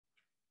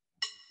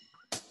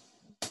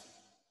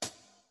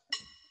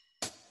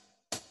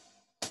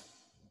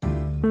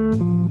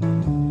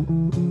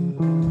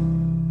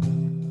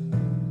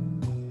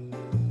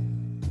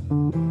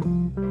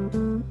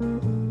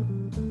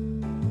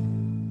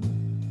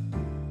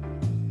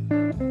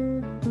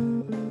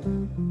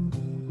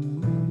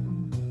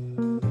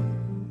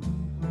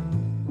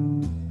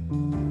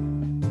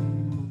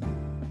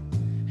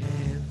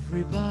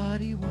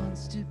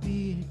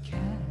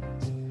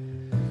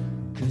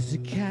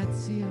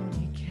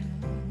only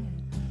cat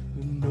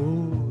who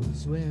knows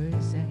where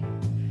it's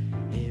at.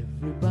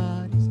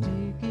 Everybody's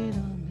digging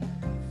on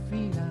that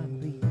feline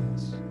beat,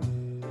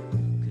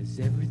 'cause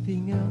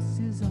everything else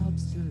is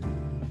obsolete.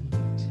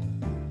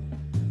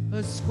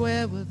 A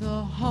square with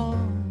a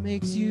horn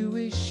makes you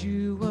wish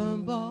you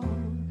weren't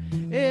born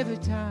every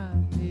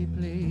time they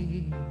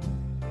play.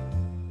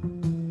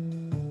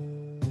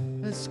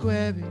 A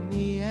square in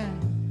the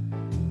act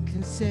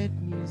can set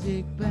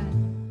music back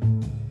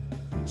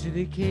to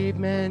the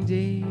caveman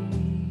days.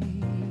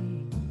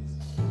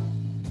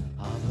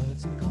 All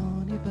birds and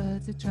corny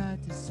birds have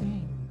tried to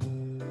sing,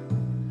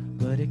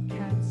 but a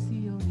cat's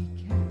the only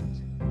cat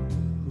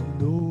who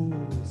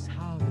knows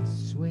how to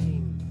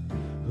swing,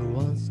 who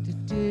wants to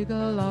dig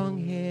a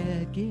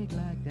long-haired gig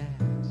like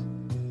that,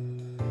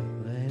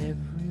 when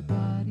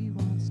everybody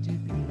wants to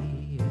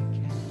be a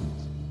cat.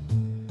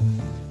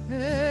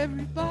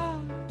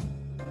 Everybody,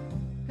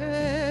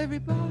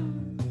 everybody,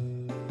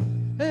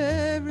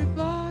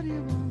 everybody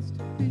wants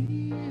to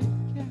be a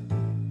cat.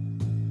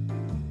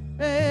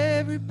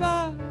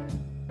 Everybody,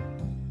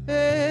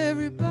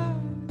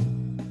 everybody,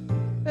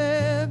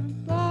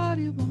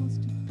 everybody wants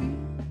to be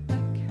a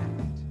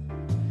cat.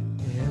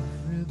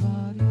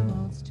 Everybody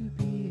wants to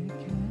be a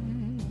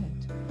cat,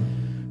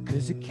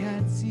 'cause a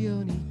cat's the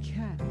only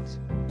cat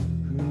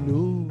who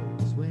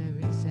knows where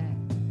it's at,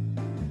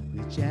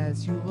 which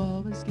as you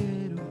always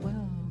get a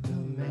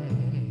welcome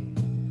man,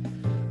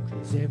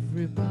 'cause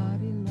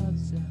everybody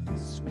loves a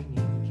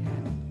swinging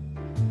cat.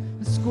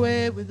 A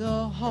square with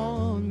a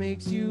horn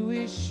makes you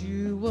wish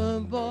you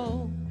weren't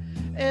born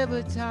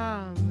every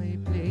time they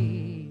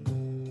play.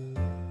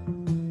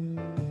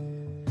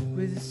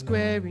 With a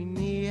square in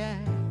the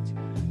act,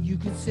 you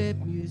can set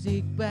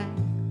music back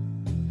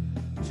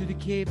to the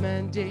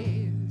caveman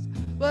days.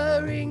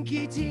 Well,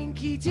 rinky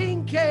tinky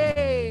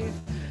tinky,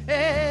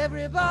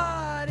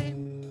 everybody,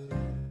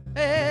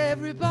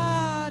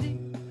 everybody,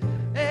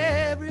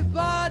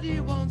 everybody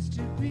wants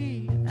to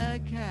be a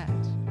cat.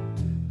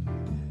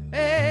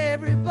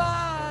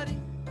 Everybody,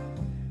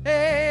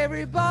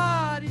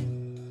 everybody,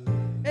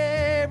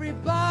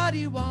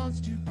 everybody wants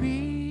to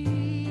be